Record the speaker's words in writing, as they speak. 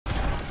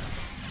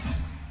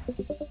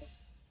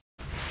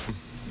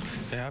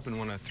It happened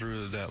when I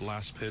threw that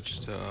last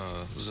pitch to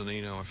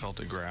Zanino. I felt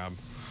it grab,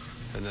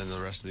 and then the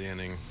rest of the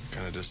inning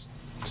kind of just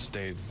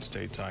stayed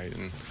tight.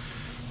 And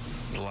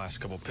the last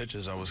couple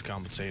pitches, I was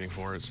compensating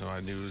for it, so I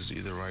knew it was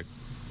either right.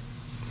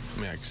 I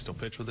mean, I could still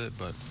pitch with it,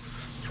 but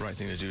the right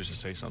thing to do is to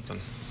say something.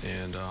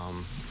 And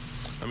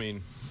I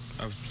mean,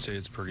 I would say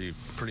it's pretty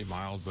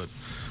mild, but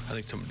I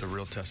think the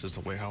real test is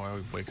the way how I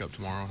wake up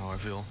tomorrow, how I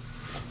feel.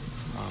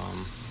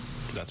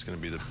 That's going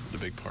to be the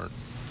big part.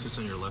 So it's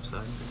on your left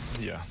side?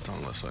 Yeah, it's on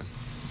the left side.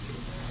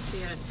 So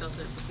you hadn't felt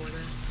it before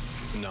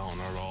that? No,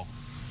 not at all.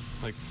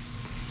 Like,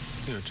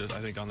 you know, just I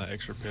think on that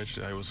extra pitch,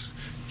 I was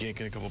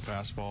yanking a couple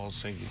fastballs,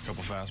 sinking a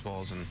couple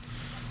fastballs, and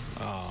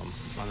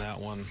on that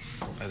one,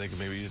 I think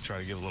maybe you try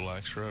to give a little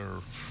extra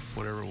or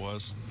whatever it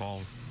was.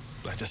 Ball,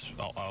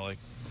 all I like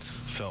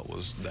felt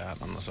was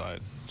that on the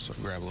side, so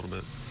grab a little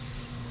bit.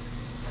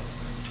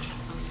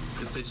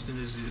 The pitch to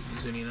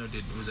Zanino, do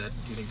you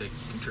think that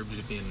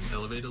contributed to being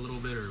elevated a little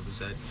bit, or was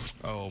that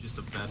just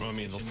a bad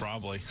location?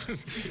 Probably.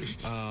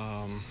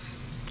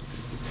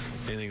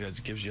 Anything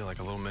that gives you like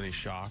a little mini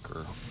shock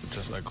or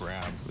just a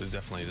grab is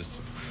definitely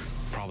just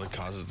probably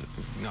causes it to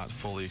not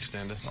fully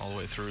extend it all the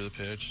way through the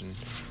pitch. And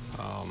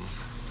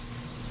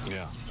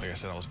yeah, like I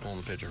said, I was pulling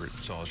the pitch,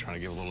 so I was trying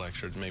to give a little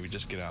extra to maybe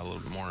just get out a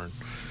little bit more. And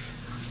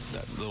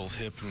that little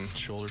hip and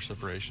shoulder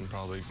separation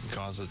probably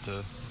caused it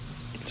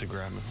to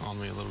grab on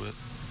me a little bit.